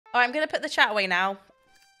All right, I'm going to put the chat away now.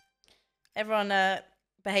 Everyone,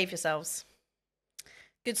 behave yourselves.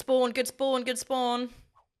 Good spawn, good spawn, good spawn.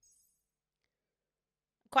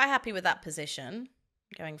 Quite happy with that position.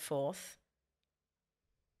 Going forth.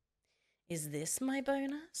 Is this my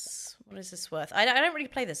bonus? What is this worth? I don't really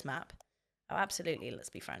play this map. Oh, absolutely. Let's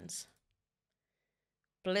be friends.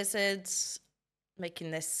 Blizzard's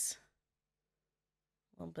making this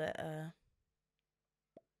a little bit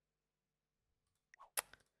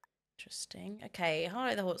interesting. Okay,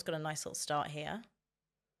 Harley the Hawk's got a nice little start here.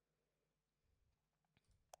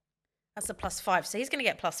 That's a +5, so he's going to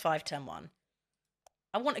get +5 turn 1.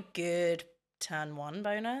 I want a good turn 1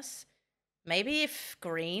 bonus. Maybe if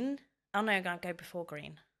green... Oh no, I'm going to go before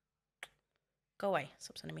green. Go away.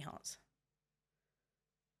 Stop sending me hearts.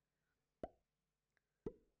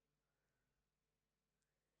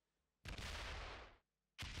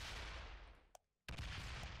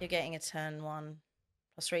 You're getting a turn 1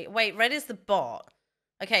 +3. Wait, red is the bot.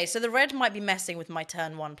 Okay, so the red might be messing with my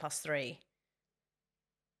turn 1 +3.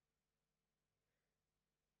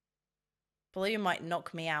 Blue might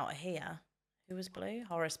knock me out here. Who was blue?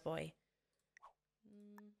 Horace Boy.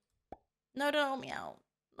 No, don't knock me out.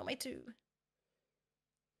 Not my 2.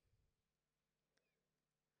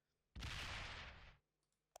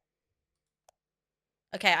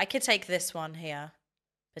 Okay, I could take this one here,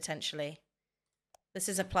 potentially. This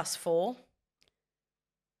is a +4.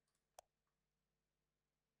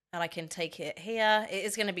 And I can take it here. It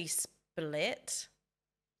is going to be split,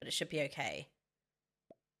 but it should be okay.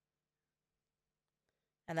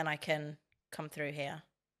 And then I can come through here.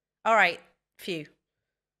 All right, phew.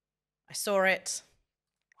 I saw it.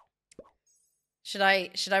 Should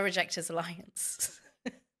I reject his alliance?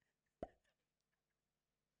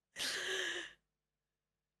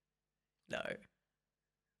 No.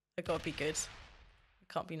 I gotta be good.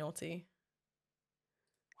 I can't be naughty.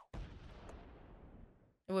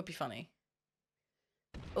 It would be funny.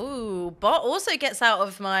 Ooh, bot also gets out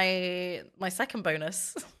of my second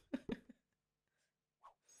bonus.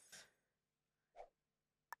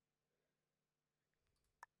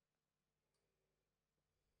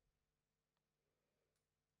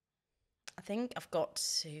 I think I've got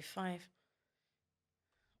to 5.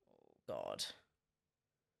 Oh, God.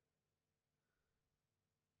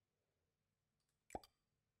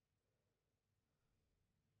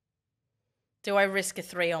 Do I risk a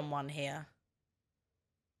 3-on-1 here?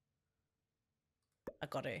 I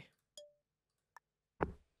got to.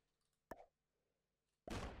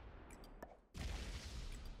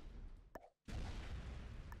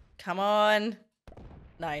 Come on.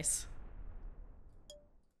 Nice.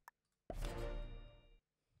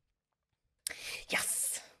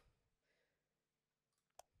 Yes.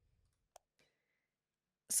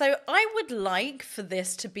 So I would like for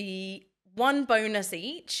this to be 1 bonus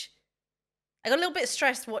each. I got a little bit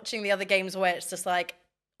stressed watching the other games where it's just like,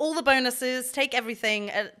 all the bonuses, take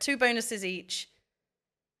everything, 2 bonuses each.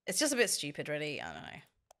 It's just a bit stupid, really. I don't know.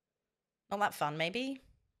 Not that fun, maybe?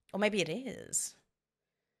 Or maybe it is.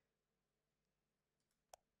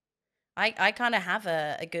 I kind of have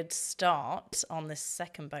a good start on this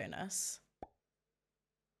second bonus.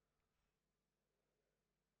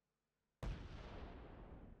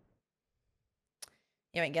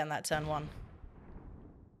 You ain't getting that turn 1.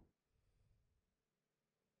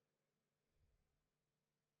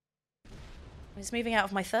 He's moving out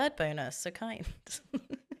of my 3rd bonus, so kind.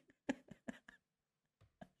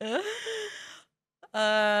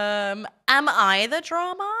 Am I the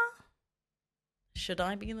drama? Should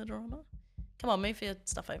I be the drama? Come on, move your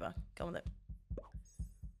stuff over. Go on with it.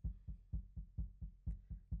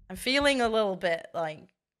 I'm feeling a little bit like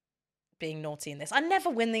being naughty in this. I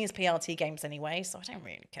never win these PRT games anyway, so I don't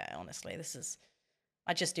really care, honestly.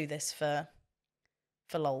 I just do this for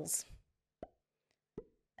lols.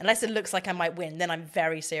 Unless it looks like I might win, then I'm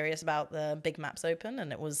very serious about the Big Maps Open,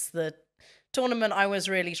 and it was the tournament I was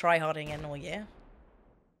really tryharding in all year.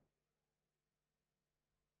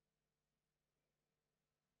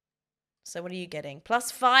 So what are you getting?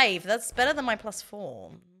 +5. That's better than my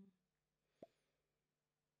 +4.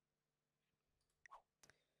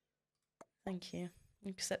 Thank you.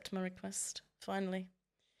 Accept my request. Finally.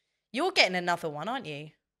 You're getting another one, aren't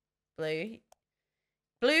you? Blue.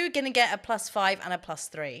 Blue gonna get a +5 and a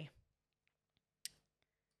 +3.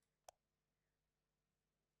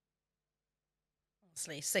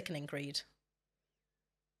 Honestly, sickening greed.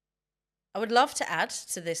 I would love to add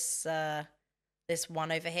to this this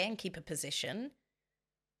one over here and keep a position.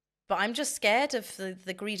 But I'm just scared of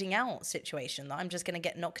the greeding out situation, that I'm just gonna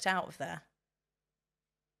get knocked out of there.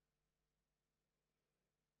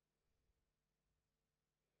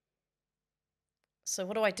 So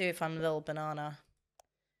what do I do if I'm Little Banana?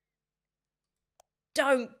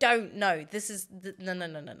 Don't, no. This is, no.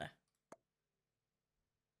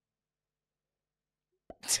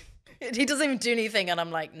 He doesn't even do anything and I'm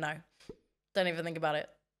like, no. Don't even think about it.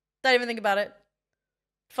 Don't even think about it.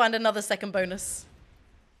 Find another second bonus.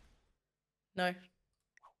 No.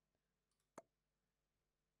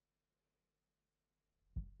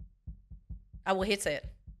 I will hit it.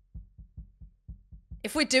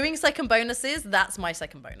 If we're doing second bonuses, that's my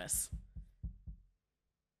second bonus.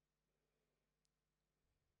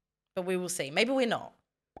 But we will see. Maybe we're not.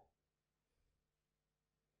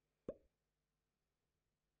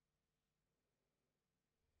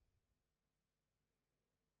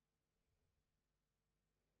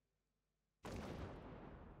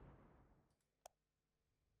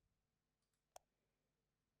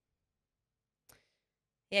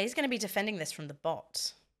 Yeah, he's going to be defending this from the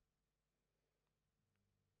bot.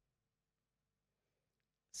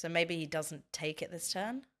 So maybe he doesn't take it this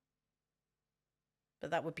turn. But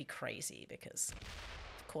that would be crazy because,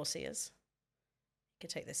 of course, he is. He could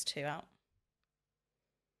take this 2 out.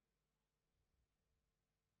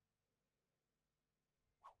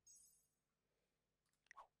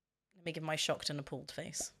 Let me give my shocked and appalled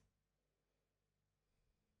face.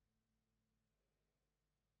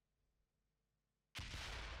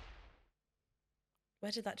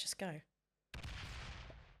 Where did that just go?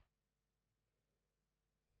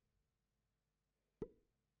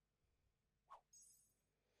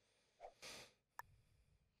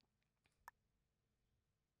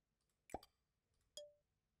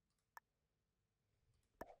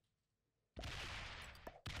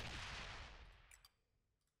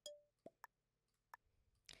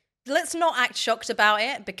 Let's not act shocked about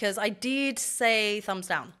it because I did say thumbs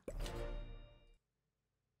down.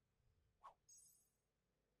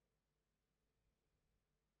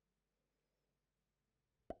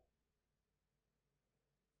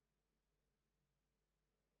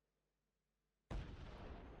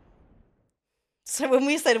 So when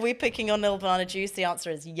we said we're picking on Little Banana Juice, the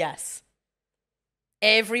answer is yes.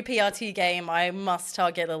 Every PRT game, I must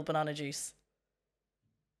target Little Banana Juice.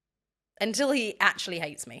 Until he actually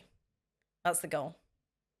hates me. That's the goal.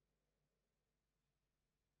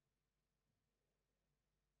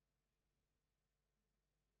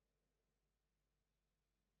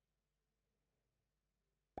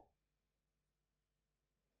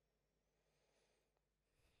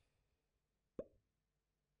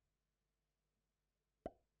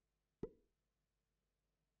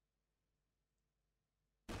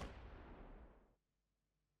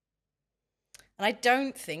 And I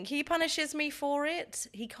don't think he punishes me for it.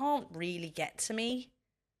 He can't really get to me.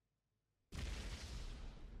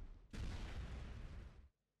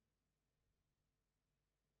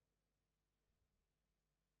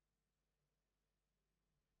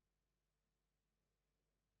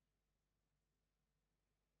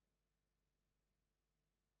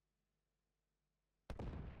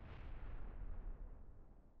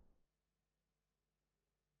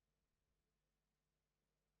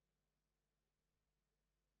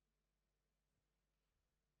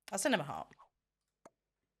 I'll send him a heart.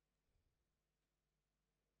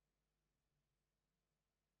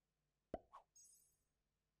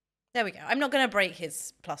 There we go. I'm not going to break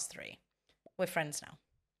his +3. We're friends now.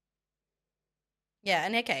 Yeah,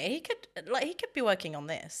 and okay, he could be working on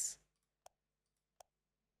this.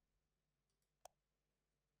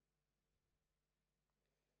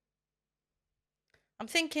 I'm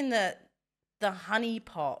thinking that the honey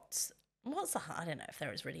pot. What's the? I don't know if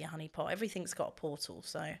there is really a honey pot. Everything's got a portal,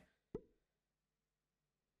 so.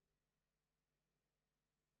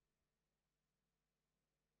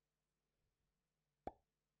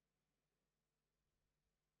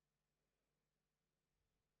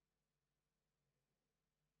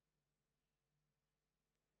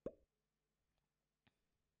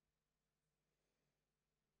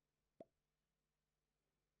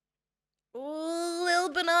 Ooh, Lil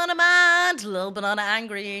Banana mad, Lil Banana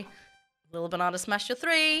angry, Lil Banana smash your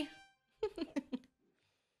 3.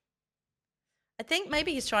 I think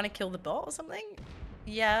maybe he's trying to kill the bot or something.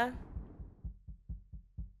 Yeah.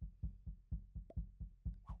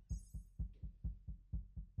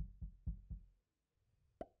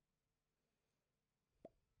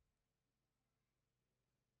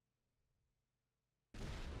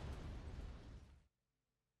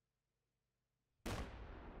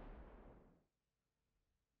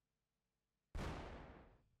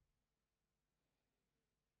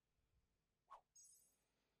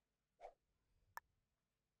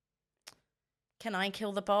 Can I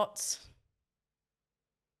kill the bots?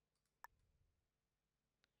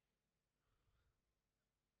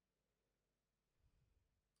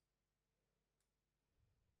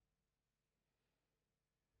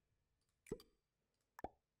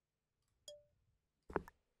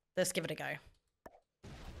 Let's give it a go.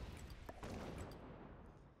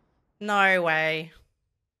 No way.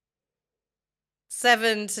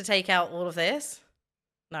 7 to take out all of this?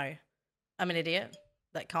 No. I'm an idiot.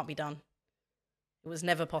 That can't be done. It was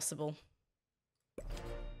never possible.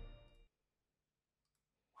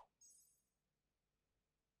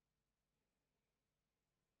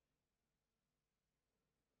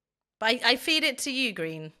 But I feed it to you,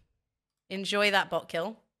 Green. Enjoy that bot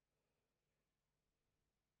kill.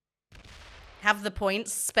 Have the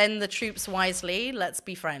points. Spend the troops wisely. Let's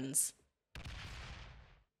be friends.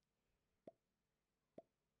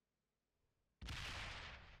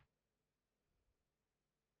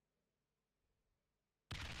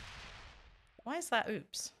 Why is that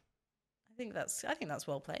oops? I think that's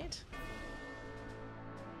well played.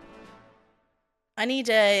 I need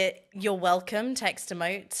a "you're welcome" text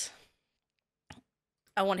emote.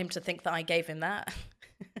 I want him to think that I gave him that.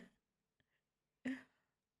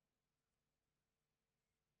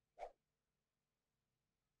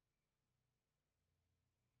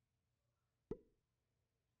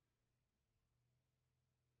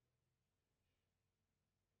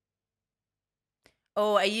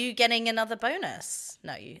 Oh, are you getting another bonus?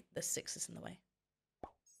 No, the 6 is in the way.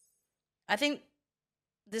 I think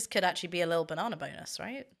this could actually be a little banana bonus,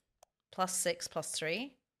 right? +6,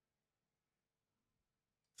 +3.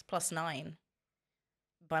 It's +9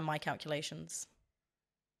 by my calculations.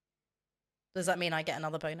 Does that mean I get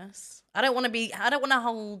another bonus? I don't want to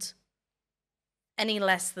hold any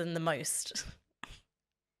less than the most.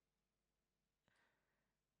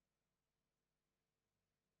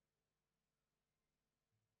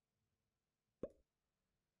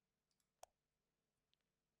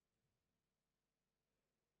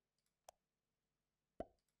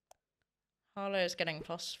 Harlow is getting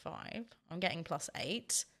 +5. I'm getting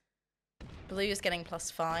 +8. Blue is getting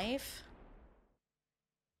 +5.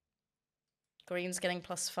 Green's getting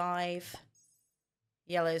 +5.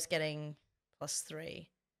 Yellow's getting +3.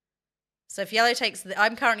 So if yellow takes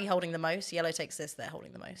I'm currently holding the most. Yellow takes this, they're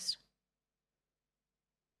holding the most.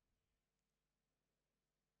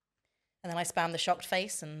 And then I spam the shocked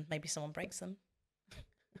face and maybe someone breaks them.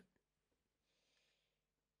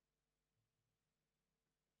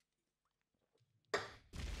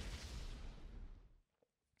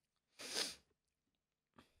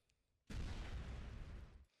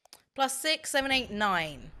 +6, 7, 8,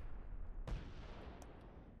 9.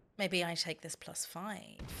 Maybe I take this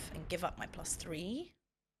 +5 and give up my +3.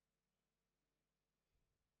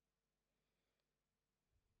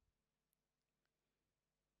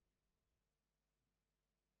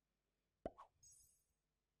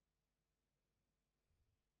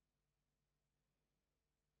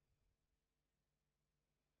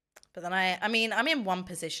 But then I mean, I'm in one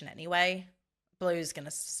position anyway. Blue's gonna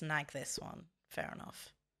snag this one. Fair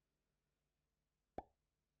enough.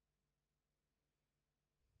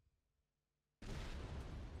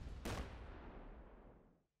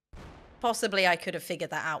 Possibly I could have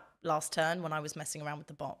figured that out last turn when I was messing around with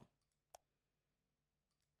the bot.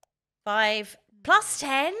 5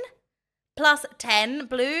 +10? +10,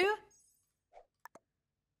 blue?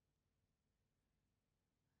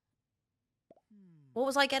 What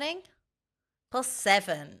was I getting?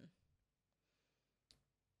 +7.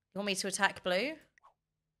 You want me to attack blue?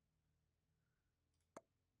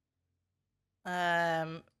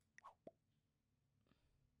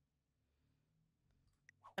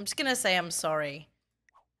 I'm just gonna say I'm sorry.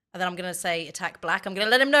 And then I'm gonna say attack black. I'm gonna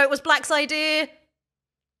let him know it was black's idea.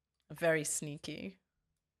 Very sneaky.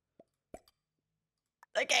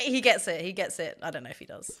 Okay, he gets it. He gets it. I don't know if he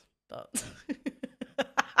does, but...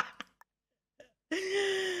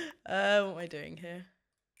 what am I doing here?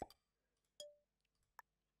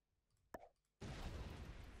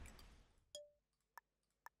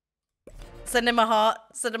 Send him a heart.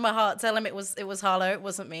 Send him a heart. Tell him it was Harlow. It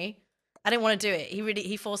wasn't me. I didn't want to do it.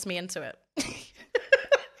 He forced me into it.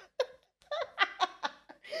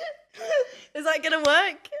 Is that gonna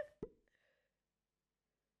work?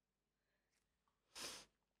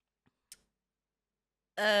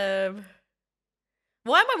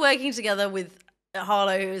 Why am I working together with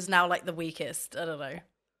Harlow, who is now like the weakest? I don't know.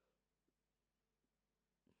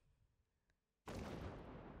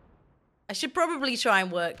 I should probably try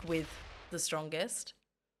and work with the strongest.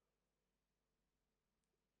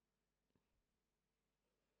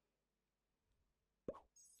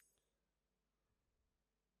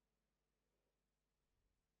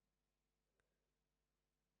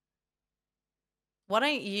 Why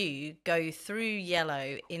don't you go through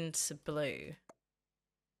yellow into blue?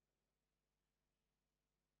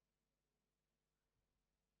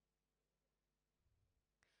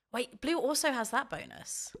 Wait, blue also has that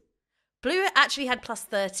bonus. Blue actually had plus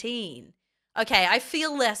 13. Okay, I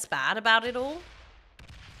feel less bad about it all.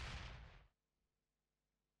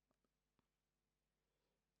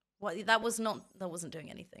 What, that wasn't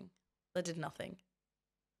doing anything. That did nothing.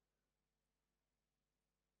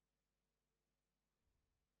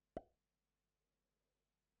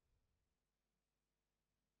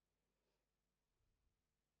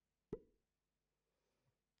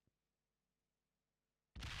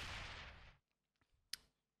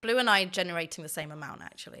 Blue and I generating the same amount,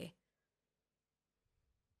 actually.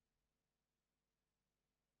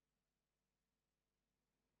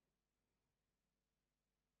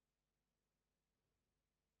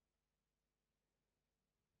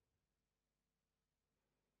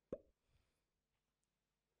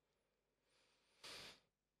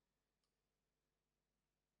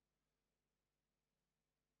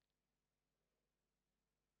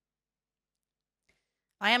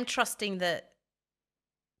 I am trusting that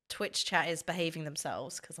Twitch chat is behaving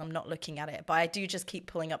themselves because I'm not looking at it. But I do just keep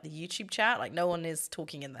pulling up the YouTube chat. Like, no one is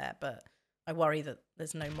talking in there, but I worry that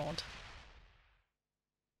there's no mod.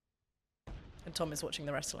 And Tom is watching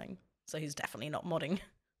the wrestling, so he's definitely not modding.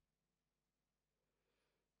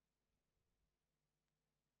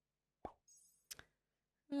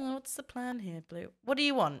 Oh, what's the plan here, Blue? What do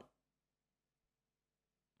you want?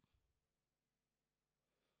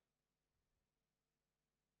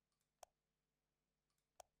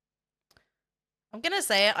 I'm gonna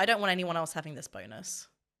say it. I don't want anyone else having this bonus.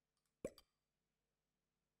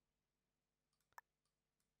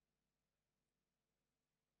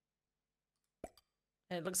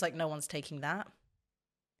 It looks like no one's taking that.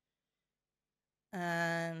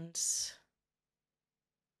 And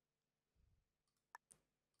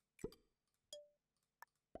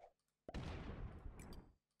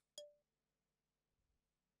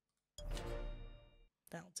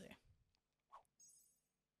that'll do.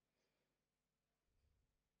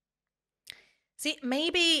 See,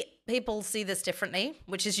 maybe people see this differently,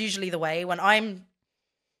 which is usually the way when I'm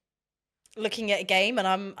looking at a game and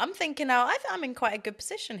I'm thinking now I'm in quite a good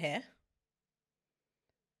position here.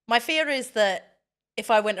 My fear is that if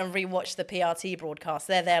I went and rewatched the PRT broadcast,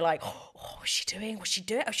 they're like, oh, what's she doing? What's she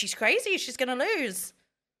doing? Oh, she's crazy. She's gonna lose.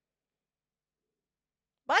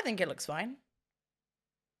 But I think it looks fine.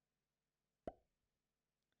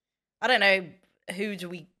 I don't know, who do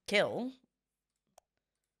we kill?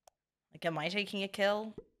 Like, am I taking a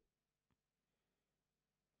kill?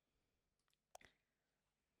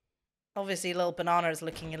 Obviously, Little Banana is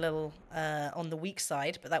looking a little on the weak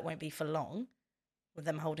side, but that won't be for long with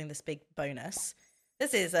them holding this big bonus.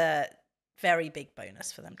 This is a very big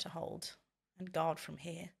bonus for them to hold and guard from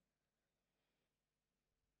here.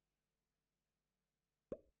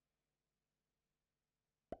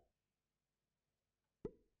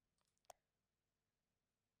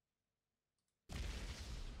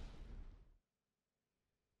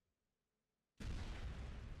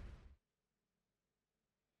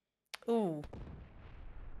 Ooh.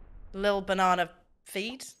 Little Banana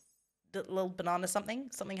feed? Little Banana something?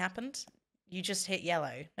 Something happened? You just hit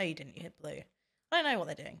yellow. No, you didn't. You hit blue. I don't know what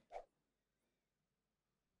they're doing.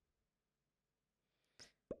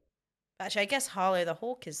 Actually, I guess Harlow the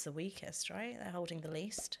Hawk is the weakest, right? They're holding the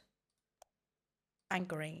least. And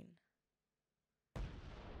green.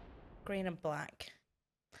 Green and black.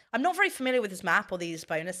 I'm not very familiar with this map or these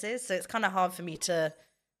bonuses, so it's kind of hard for me to,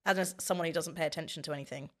 as someone who doesn't pay attention to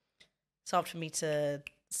anything, it's hard for me to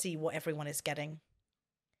see what everyone is getting.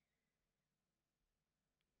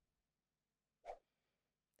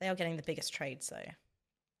 They are getting the biggest trades, though.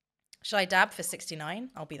 Should I dab for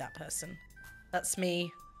 69? I'll be that person. That's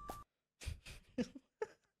me.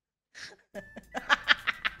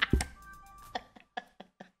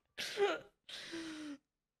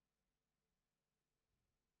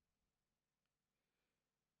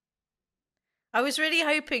 I was really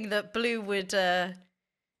hoping that blue would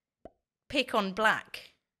pick on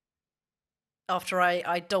black after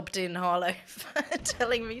I dobbed in Harlow for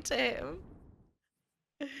telling me to hit him.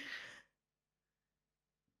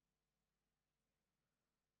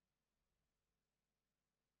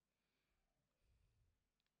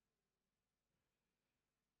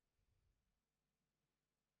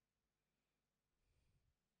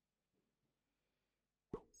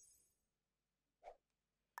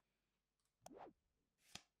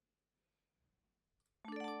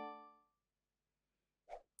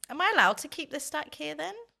 Am I allowed to keep this stack here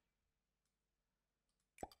then?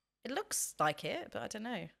 It looks like it, but I don't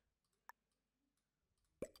know.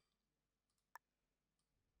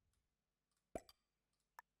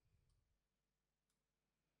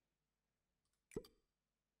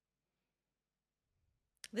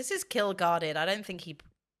 This is kill guarded. I don't think he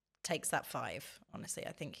takes that 5, honestly.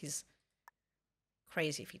 I think he's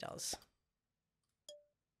crazy if he does.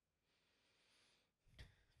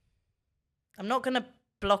 I'm not going to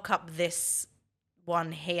block up this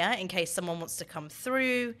one here in case someone wants to come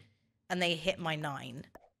through and they hit my 9.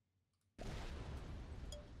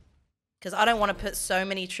 Because I don't want to put so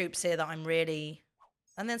many troops here that I'm really...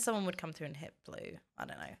 And then someone would come through and hit blue. I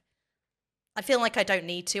don't know. I feel like I don't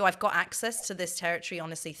need to. I've got access to this territory,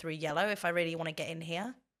 honestly, through yellow if I really want to get in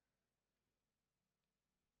here.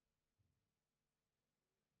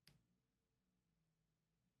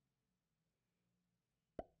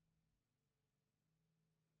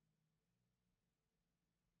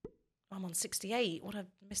 I'm on 68. What a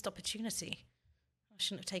missed opportunity. I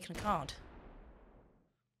shouldn't have taken a card.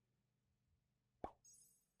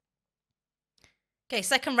 Okay,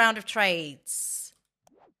 second round of trades.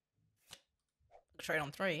 Trade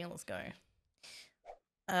on 3. Let's go.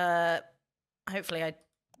 Hopefully I'm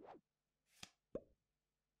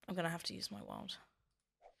going to have to use my wild.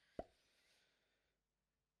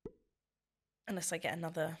 Unless I get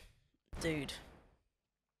another dude.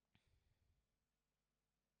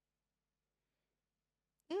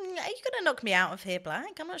 Are you going to knock me out of here,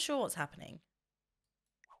 Black? I'm not sure what's happening.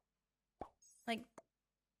 Like,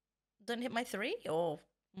 don't hit my 3? Or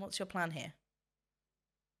what's your plan here?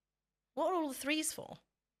 What are all the 3s for?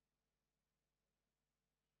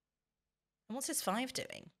 And what's his 5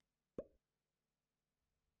 doing?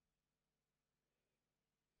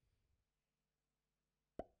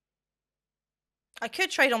 I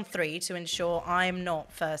could trade on 3 to ensure I'm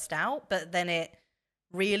not first out, but then it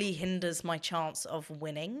really hinders my chance of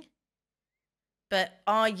winning. But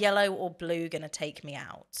are yellow or blue going to take me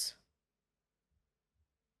out?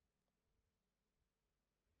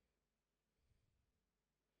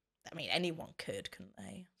 I mean, anyone could, couldn't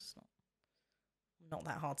they? It's not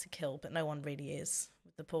that hard to kill, but no one really is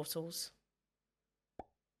with the portals.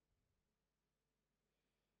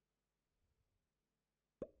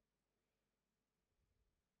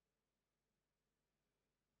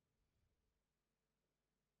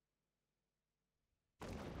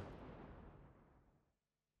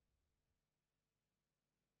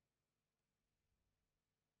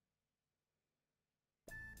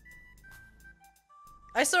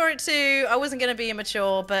 I saw it too. I wasn't going to be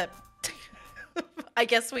immature, but I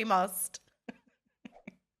guess we must.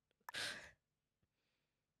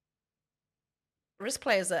 Risk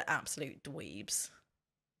players are absolute dweebs.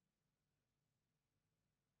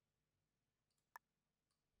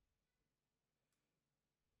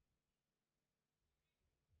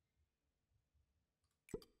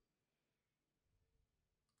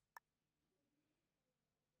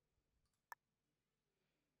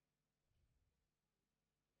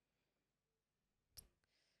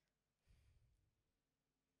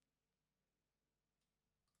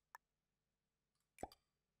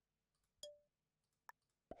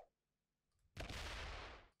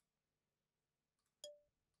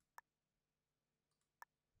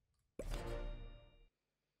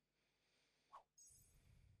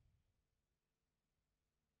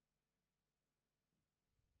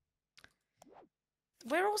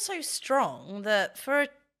 We're all so strong that for a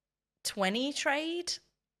 20 trade,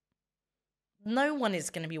 no one is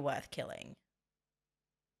going to be worth killing.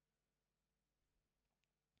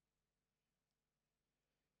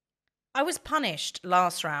 I was punished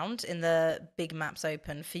last round in the big maps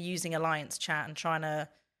open for using alliance chat and trying to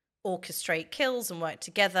orchestrate kills and work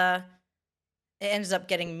together. It ended up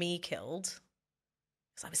getting me killed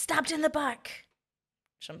because I was stabbed in the back,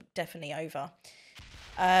 which I'm definitely over.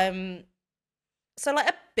 So like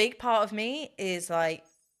a big part of me is like,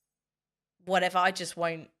 whatever, I just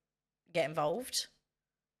won't get involved.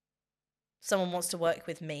 If someone wants to work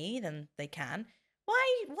with me, then they can.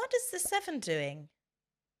 Why? What is the 7 doing?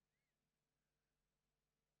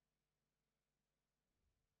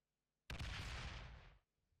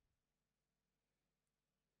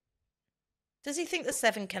 Does he think the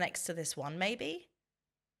 7 connects to this one, maybe?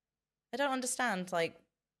 I don't understand, like,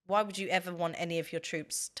 why would you ever want any of your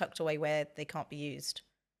troops tucked away where they can't be used?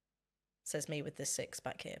 Says me with this 6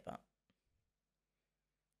 back here, but...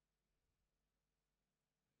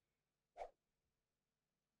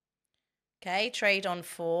 Okay, trade on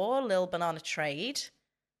 4. Lil Banana trade.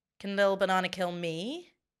 Can Lil Banana kill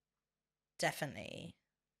me? Definitely.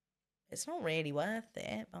 It's not really worth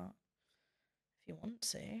it, but if you want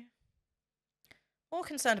to. More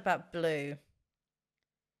concerned about blue.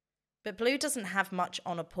 But blue doesn't have much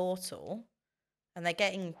on a portal. And they're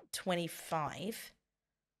getting 25.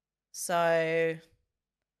 So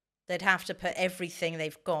they'd have to put everything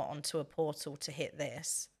they've got onto a portal to hit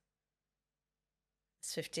this.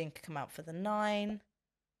 This 15 can come out for the 9.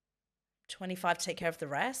 25 to take care of the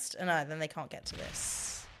rest. Oh, no, then they can't get to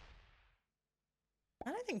this.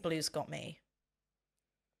 I don't think blue's got me.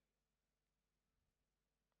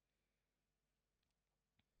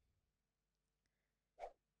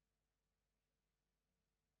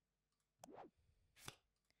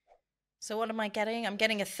 So what am I getting? I'm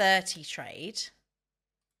getting a 30 trade.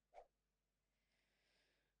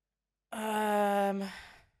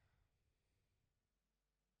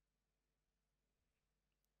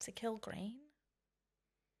 To kill green?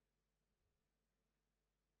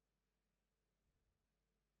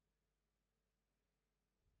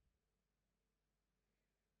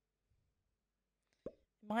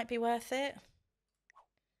 Might be worth it.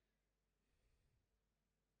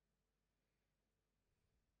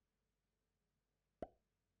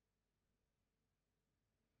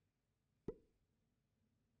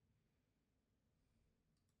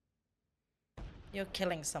 You're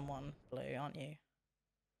killing someone, blue, aren't you?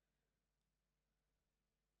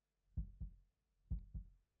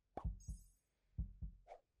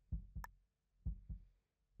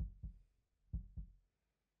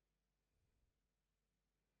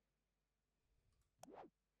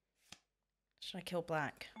 Should I kill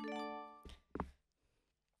black?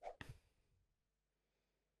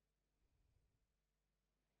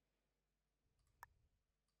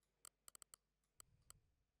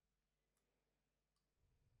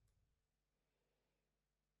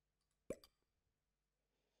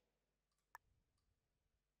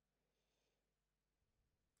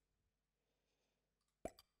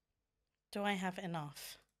 Do I have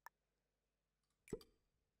enough?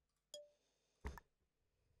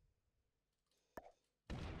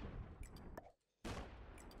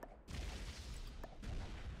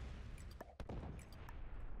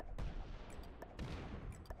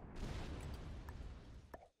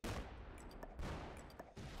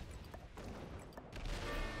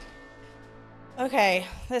 Okay,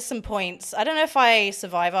 there's some points. I don't know if I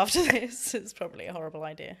survive after this. It's probably a horrible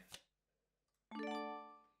idea.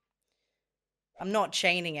 I'm not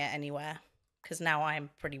chaining it anywhere, because now I'm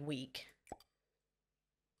pretty weak.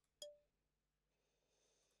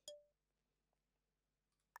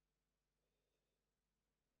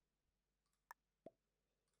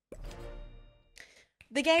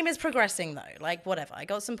 The game is progressing, though. Like, whatever. I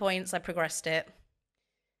got some points. I progressed it.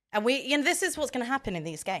 And this is what's going to happen in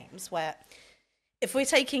these games, where if we're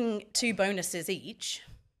taking 2 bonuses each,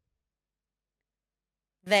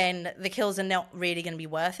 then the kills are not really going to be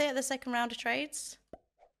worth it the second round of trades.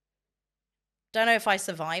 Don't know if I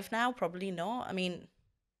survive now. Probably not. I mean,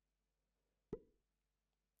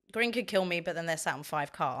 green could kill me, but then they're sat on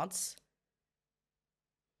 5 cards.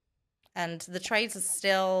 And the trades are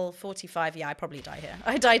still 45. Yeah, I probably die here.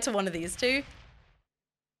 I died to one of these 2.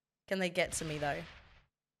 Can they get to me, though?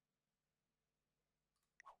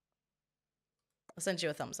 I'll send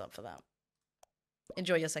you a thumbs up for that.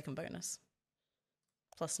 Enjoy your second bonus.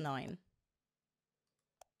 +9.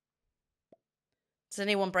 Does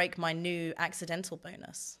anyone break my new accidental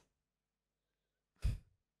bonus?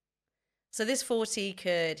 So this 40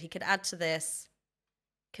 he could add to this,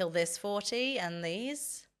 kill this 40 and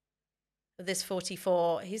these. With this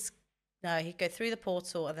 44, he'd go through the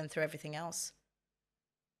portal and then through everything else.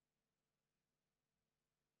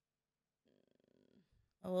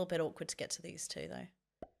 A little bit awkward to get to these 2, though.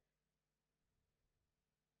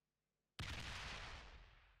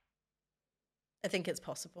 I think it's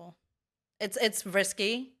possible. It's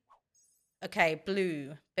risky. Okay,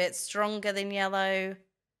 blue. Bit stronger than yellow.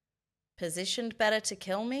 Positioned better to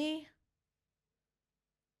kill me.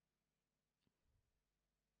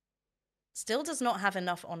 Still does not have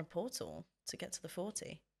enough on a portal to get to the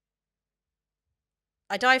 40.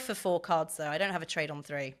 I die for 4 cards, though. I don't have a trade on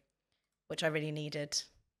 3, which I really needed.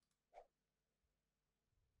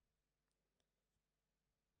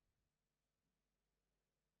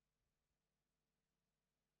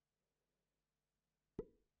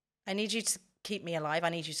 I need you to keep me alive. I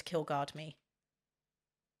need you to kill guard me.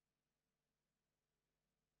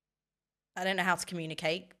 I don't know how to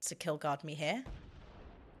communicate to kill guard me here.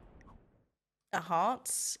 A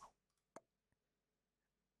heart.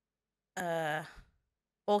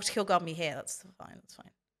 Or to kill guard me here. That's fine. That's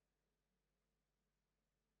fine.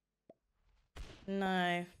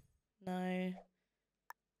 No. No.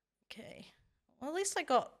 Okay. Well, at least I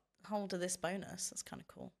got hold of this bonus. That's kind of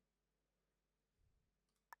cool.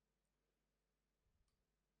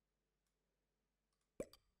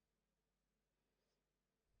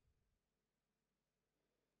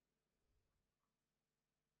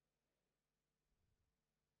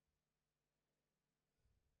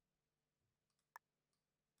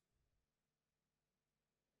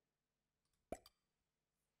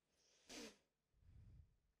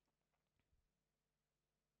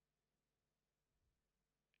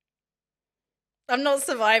 I'm not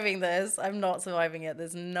surviving this. I'm not surviving it.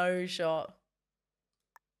 There's no shot.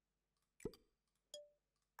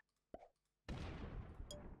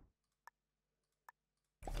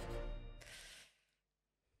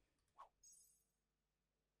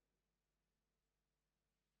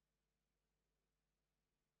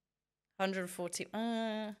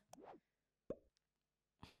 $140.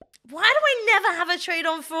 Why do I never have a trade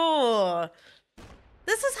on 4?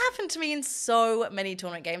 This has happened to me in so many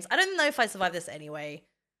tournament games. I don't know if I survive this anyway.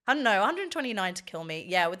 I don't know. 129 to kill me.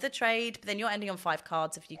 Yeah, with the trade, but then you're ending on 5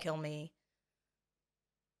 cards if you kill me.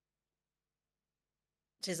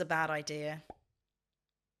 Which is a bad idea.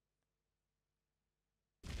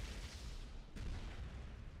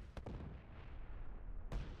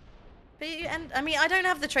 But I mean, I don't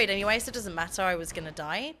have the trade anyway, so it doesn't matter. I was going to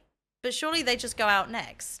die. But surely they just go out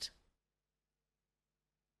next.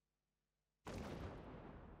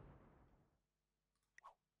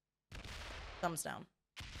 Thumbs down.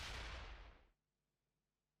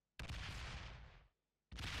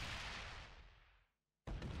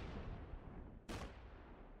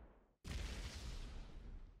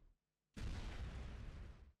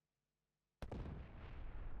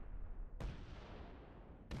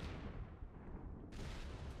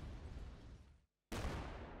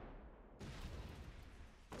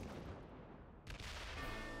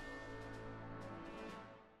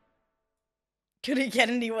 Could it get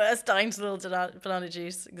any worse? Dying to little banana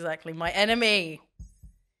juice. Exactly. My enemy.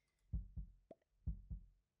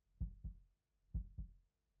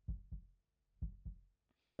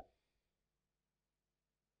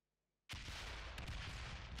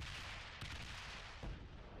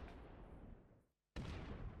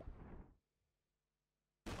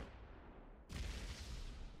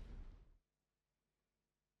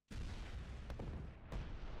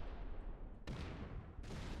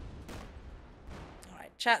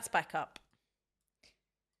 Chat's back up.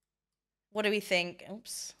 What do we think?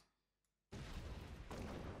 Oops.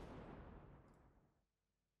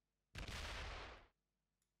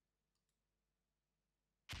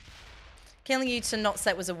 Killing you to not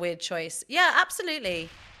set was a weird choice. Yeah, absolutely.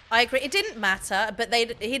 I agree. It didn't matter, but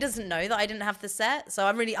he doesn't know that I didn't have the set, so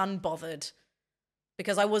I'm really unbothered.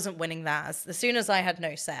 Because I wasn't winning that. As soon as I had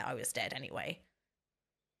no set, I was dead anyway.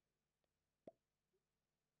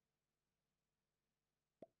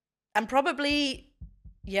 And probably,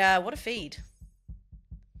 yeah, what a feed.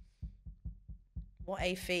 What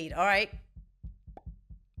a feed. All right.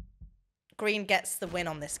 Green gets the win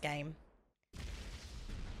on this game.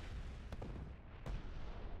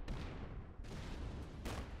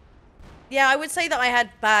 Yeah, I would say that I had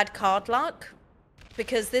bad card luck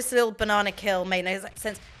because this little banana kill made no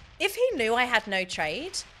sense. If he knew I had no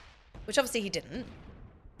trade, which obviously he didn't,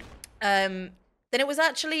 then it was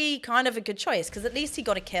actually kind of a good choice because at least he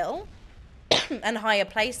got a kill and higher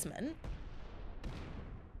placement.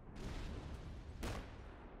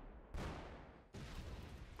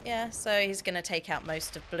 Yeah, so he's going to take out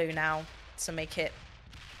most of blue now to make it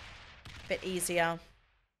a bit easier.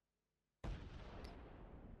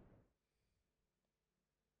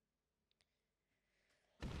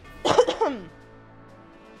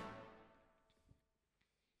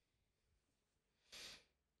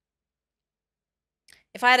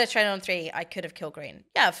 If I had a trade on 3, I could have killed green.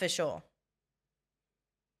 Yeah, for sure.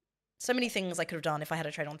 So many things I could have done if I had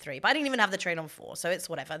a trade on 3. But I didn't even have the trade on 4, so it's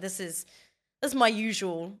whatever. This is my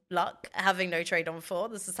usual luck, having no trade on 4.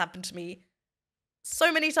 This has happened to me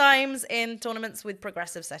so many times in tournaments with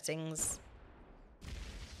progressive settings.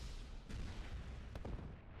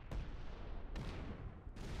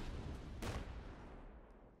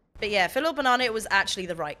 But yeah, for Little Banana, it was actually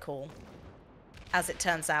the right call, as it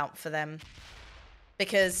turns out for them.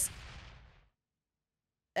 Because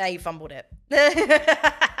he fumbled it.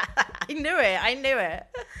 I knew it. I knew it.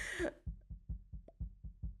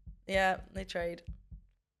 Yeah, they trade.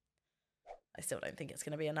 I still don't think it's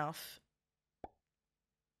going to be enough.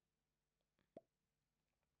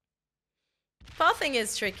 Pathing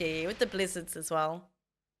is tricky with the blizzards as well.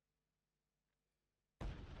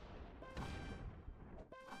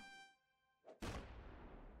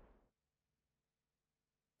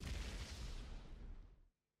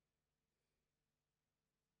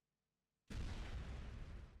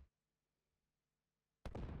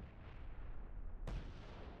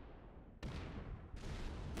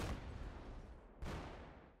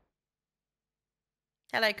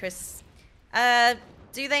 Hello, Chris.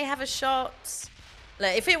 Do they have a shot?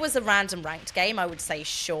 Look, if it was a random ranked game, I would say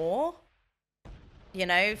sure. You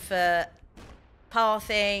know, for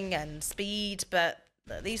pathing and speed, but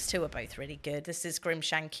these two are both really good. This is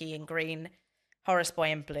Grimshanky in green, Horace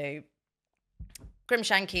Boy in blue.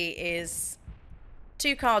 Grimshanky is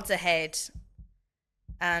 2 cards ahead,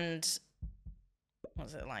 and what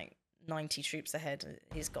was it, like 90 troops ahead.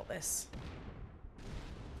 He's got this.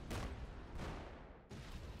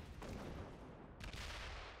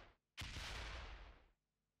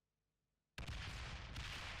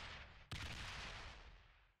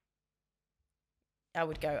 I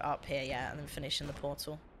would go up here, yeah, and then finish in the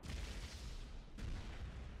portal.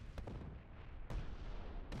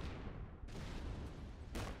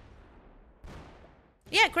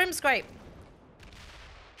 Yeah, Grim's great.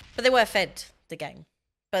 But they were fed the game.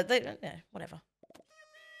 But they, yeah, whatever.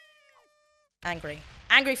 Angry.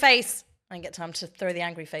 Angry face! I didn't get time to throw the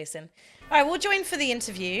angry face in. Alright, we'll join for the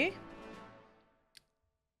interview.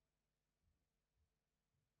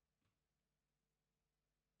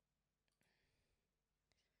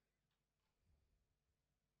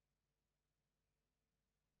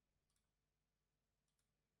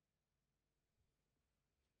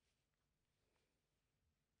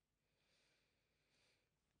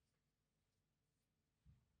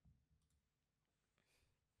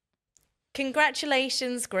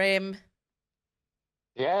 Congratulations, Grim.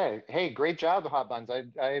 Yeah. Hey, great job, Hotbunz.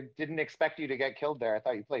 I didn't expect you to get killed there. I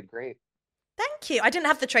thought you played great. Thank you. I didn't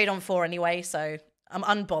have the trade on 4 anyway, so I'm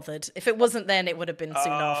unbothered. If it wasn't then, it would have been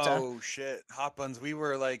soon after. Oh shit, Hotbunz, we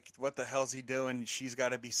were like, what the hell's he doing? She's got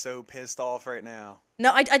to be so pissed off right now.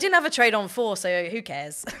 No, I didn't have a trade on 4, so who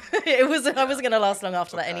cares? I wasn't going to last long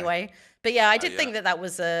after that anyway. But yeah, I did think that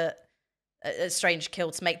was a strange kill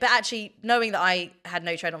to make. But actually, knowing that I had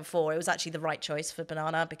no trade on 4, it was actually the right choice for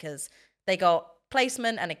Banana because they got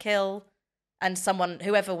placement and a kill, and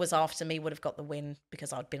whoever was after me would have got the win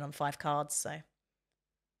because I'd been on 5 cards. So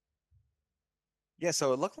yeah,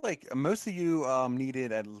 so it looked like most of you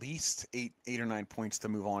needed at least eight or 9 points to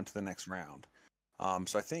move on to the next round.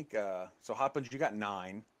 So I think so. Hotbunz, you got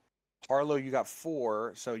 9. Harlow, you got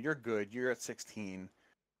 4, so you're good. You're at 16.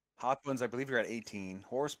 Hotbunz, I believe you're at 18.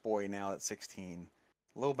 Horseboy now at 16.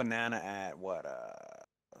 Little Banana at what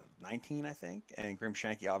 19, I think, and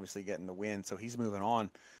Grimshanky obviously getting the win, so he's moving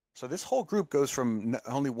on. So this whole group goes from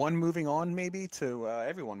only one moving on, maybe, to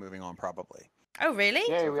everyone moving on, probably. Oh, really?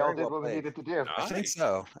 Yeah, So we all very did well what we played. needed to do. I think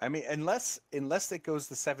so. I mean, unless it goes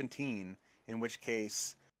to 17, in which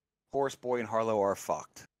case Horseboy and Harlow are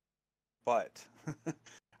fucked. But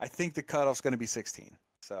I think the cutoff's going to be 16.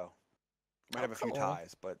 So we might have a few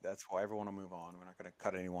ties, but that's why everyone will move on. We're not going to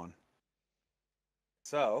cut anyone.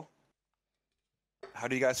 So, how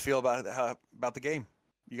do you guys feel about the game?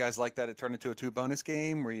 You guys like that it turned into a 2 bonus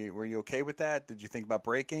game? Were you okay with that? Did you think about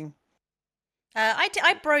breaking?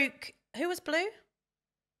 I broke. Who was blue?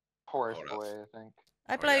 Horseboy, I think.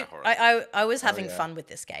 I broke. I was having fun with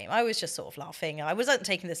this game. I was just sort of laughing. I wasn't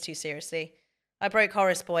taking this too seriously. I broke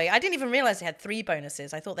Horseboy. I didn't even realize they had 3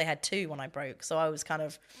 bonuses. I thought they had 2 when I broke. So I was kind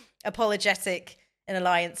of apologetic in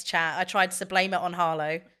Alliance chat. I tried to blame it on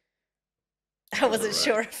Harlow. I wasn't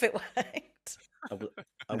sure if it worked.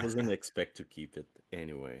 I was gonna expect to keep it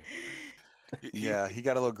anyway. Yeah, he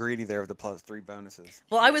got a little greedy there with the +3 bonuses.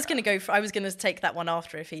 Well, I was gonna I was gonna take that one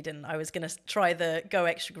after if he didn't. I was gonna try the go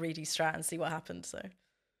extra greedy strat and see what happened.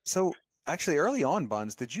 So actually, early on,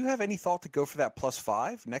 Buns, did you have any thought to go for that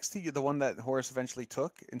 +5 next to you, the one that Horace eventually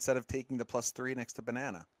took, instead of taking the +3 next to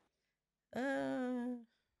Banana?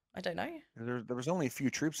 I don't know. There was only a few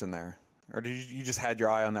troops in there, or did you just had your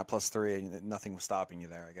eye on that +3 and nothing was stopping you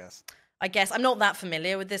there? I guess I'm not that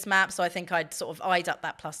familiar with this map, so I think I'd sort of eyed up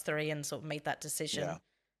that +3 and sort of made that decision. Yeah.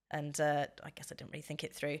 And I guess I didn't really think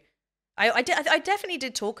it through. I definitely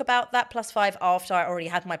did talk about that +5 after I already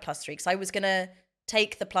had my +3, because I was gonna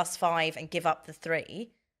take the +5 and give up the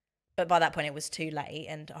 3, but by that point it was too late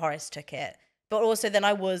and Horace took it. But also then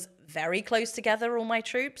I was very close together, all my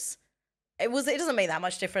troops. It doesn't make that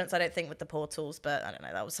much difference, I don't think, with the portals, but I don't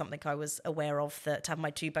know, that was something I was aware of, that to have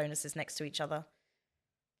my 2 bonuses next to each other.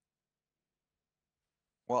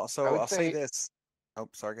 Well, so I'll say this. Oh,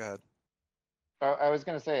 sorry, go ahead. I was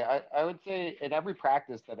going to say, I would say in every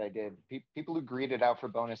practice that I did, people who greeted out for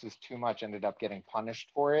bonuses too much ended up getting punished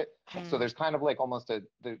for it. So there's kind of like almost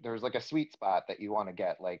there's like a sweet spot that you want to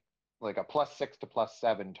get, like a +6 to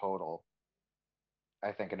 +7 total,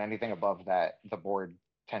 I think. And anything above that, the board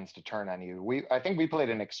tends to turn on you. I think we played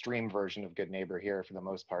an extreme version of Good Neighbor here for the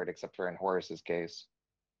most part, except for in Horace's case.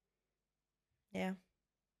 Yeah.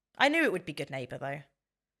 I knew it would be Good Neighbor, though.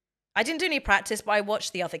 I didn't do any practice, but I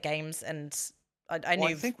watched the other games, and I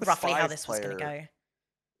knew roughly how this was going to go.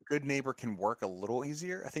 Good Neighbor can work a little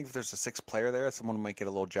easier. I think if there's a 6th player there, someone might get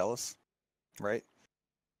a little jealous, right?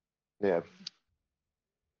 Yeah.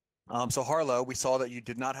 So Harlow, we saw that you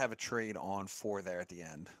did not have a trade on 4 there at the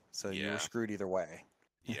end, so you were screwed either way.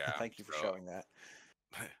 Yeah. Thank you for showing that.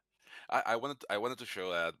 I wanted to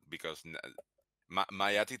show that because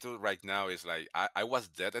my attitude right now is like I was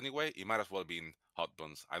dead anyway. It might as well be in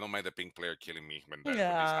Hotbunz. I don't mind the pink player killing me when this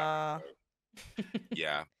Yeah. happens. So,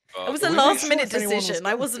 yeah, It but was Yeah, a we weren't last sure minute if anyone was decision. I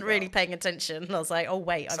going wasn't to, really though. paying attention. I was like, oh,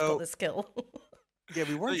 wait, I've got So this kill. yeah,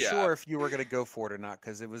 we weren't yeah, sure if you were going to go for it or not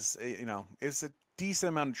because it was it was a decent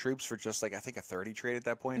amount of troops for just like I think a 30 trade at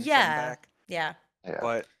that point or something Yeah. back. Yeah. Yeah.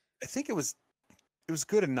 But I think it was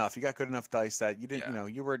good enough. You got good enough dice that you didn't yeah.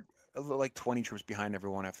 you were like 20 troops behind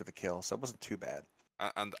everyone after the kill, so it wasn't too bad.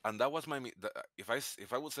 And that was if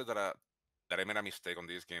I would say that I made a mistake on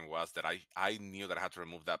this game was that I knew that I had to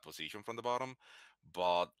remove that position from the bottom,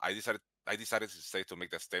 but I decided to say to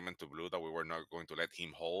make that statement to Blue that we were not going to let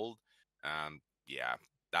him hold, and yeah,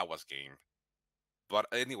 that was game. But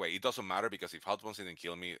anyway, it doesn't matter because if Hotbones didn't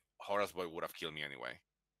kill me, Horace Boy would have killed me anyway.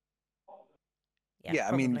 Yeah. Yeah,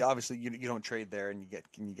 I mean, Probably. obviously you don't trade there and you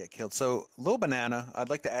get killed. So, Lil Banana, I'd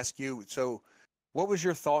like to ask you. So, what was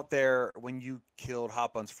your thought there when you killed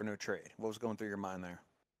Hotbuns for no trade? What was going through your mind there?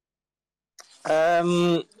 I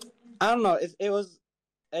don't know. It was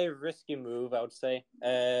a risky move, I would say.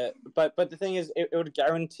 But the thing is, it would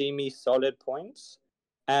guarantee me solid points,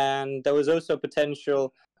 and there was also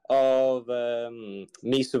potential of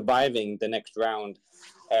me surviving the next round,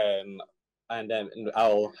 and then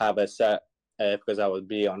I'll have a set because I will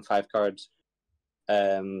be on 5 cards.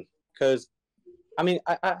 Because I mean,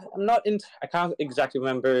 I'm not in. I can't exactly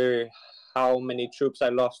remember how many troops I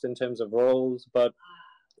lost in terms of rolls, but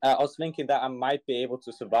I was thinking that I might be able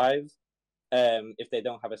to survive if they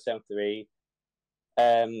don't have a 7-3.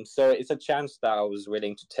 So it's a chance that I was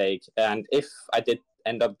willing to take. And if I did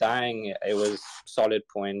end up dying, it was solid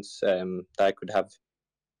points that I could have.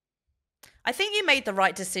 I think you made the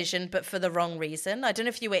right decision, but for the wrong reason. I don't know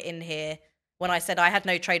if you were in here when I said I had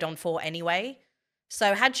no trade on 4 anyway.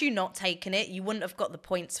 So had you not taken it, you wouldn't have got the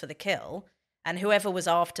points for the kill. And whoever was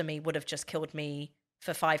after me would have just killed me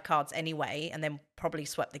for 5 cards anyway, and then probably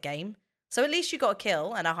swept the game. So at least you got a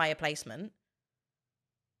kill and a higher placement.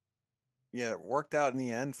 Yeah, it worked out in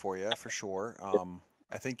the end for you for sure.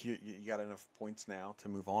 I think you got enough points now to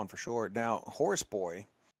move on for sure. Now, Horse Boy.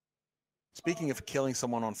 Speaking of killing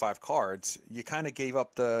someone on 5 cards, you kind of gave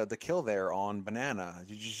up the kill there on Banana.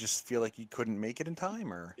 Did you just feel like you couldn't make it in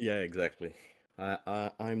time, or? Yeah, exactly.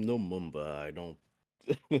 I'm no Mumba. I don't.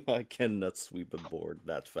 I cannot sweep a board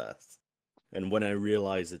that fast. And when I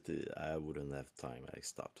realized it, I wouldn't have time. I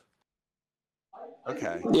stopped.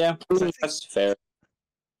 Okay. Yeah, I think- that's fair.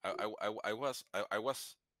 I was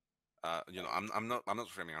I'm not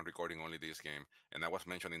streaming. I'm recording only this game, and I was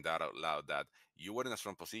mentioning that out loud that you were in a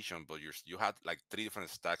strong position, but you had like 3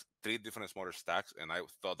 different smaller stacks, and I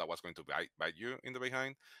thought that was going to bite you in the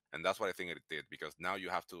behind, and that's what I think it did because now you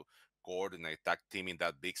have to coordinate tag teaming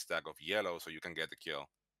that big stack of yellow so you can get the kill.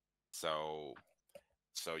 So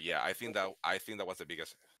yeah, I think that was the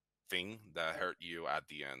biggest thing that hurt you at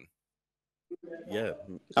the end. Yeah,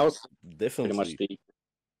 I was pretty much definitely. the.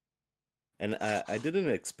 And I didn't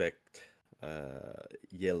expect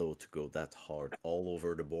yellow to go that hard all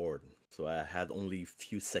over the board. So I had only a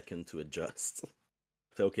few seconds to adjust.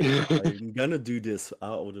 So, okay, I'm gonna do this.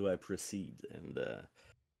 How do I proceed? And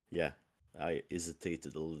yeah, I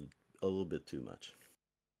hesitated a little bit too much.